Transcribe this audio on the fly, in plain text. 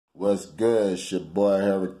What's good? It's your boy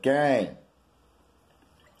Hurykane.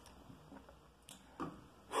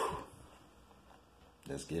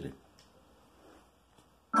 Let's get it.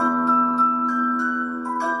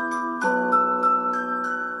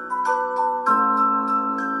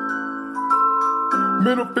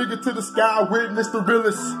 Middle finger to the sky, witness the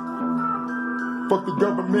realest. Fuck the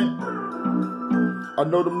government. I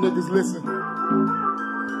know them niggas listen.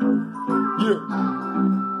 Yeah.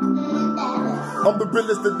 I'm the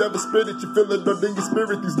realest that never spit it. You feel it up in your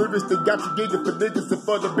spirit. These lyrics that got you gigging for niggas and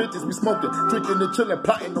for the bitches. We smoking, drinking and chilling,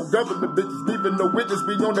 plotting on government bitches. Leaving no witness.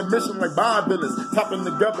 We on a mission like Bond villains. Topping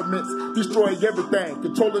the governments, destroying everything.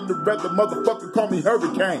 Controlling the weather, motherfucker call me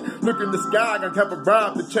Hurykane. Look in the sky, I have a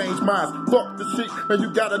vibe to change minds. Fuck the shit, man, you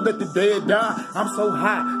gotta let the dead die. I'm so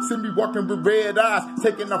high, see me walking with red eyes.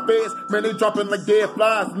 Taking our feds, man, they dropping like dead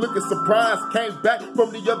flies. Looking surprised, came back from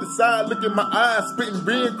the other side. Look in my eyes, spitting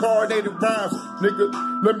reincarnated rhymes.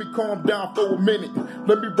 Nigga, let me calm down for a minute.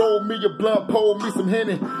 Let me roll me a blunt, pour me some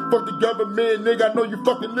Henny. Fuck the government, nigga, I know you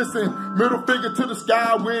fucking listen. Middle finger to the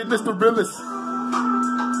sky, witness the realest.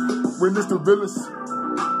 Witness the realest.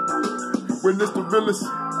 Witness the realest.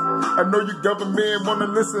 I know you government wanna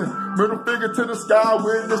listen. Middle finger to the sky,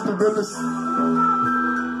 witness the realest.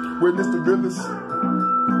 Witness the realest.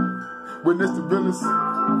 Witness the realest.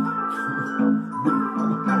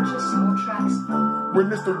 Purchase more tracks.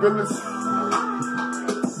 Witness the realest.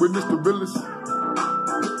 Witness the realest.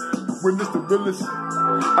 Witness the realest.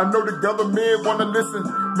 I know the government wanna listen.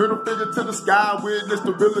 Middle finger to the sky, witness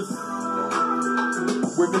the realest.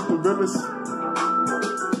 Witness the realest.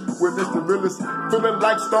 Witness the realest. Feeling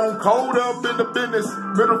like Stone Cold up in the business.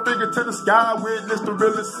 Middle finger to the sky, witness the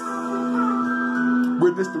realest.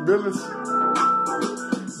 Witness the realest.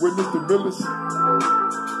 Witness the realest.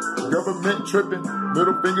 Government tripping.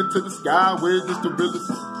 Middle finger to the sky, witness the realest.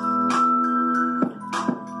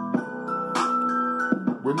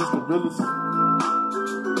 Witness the realest.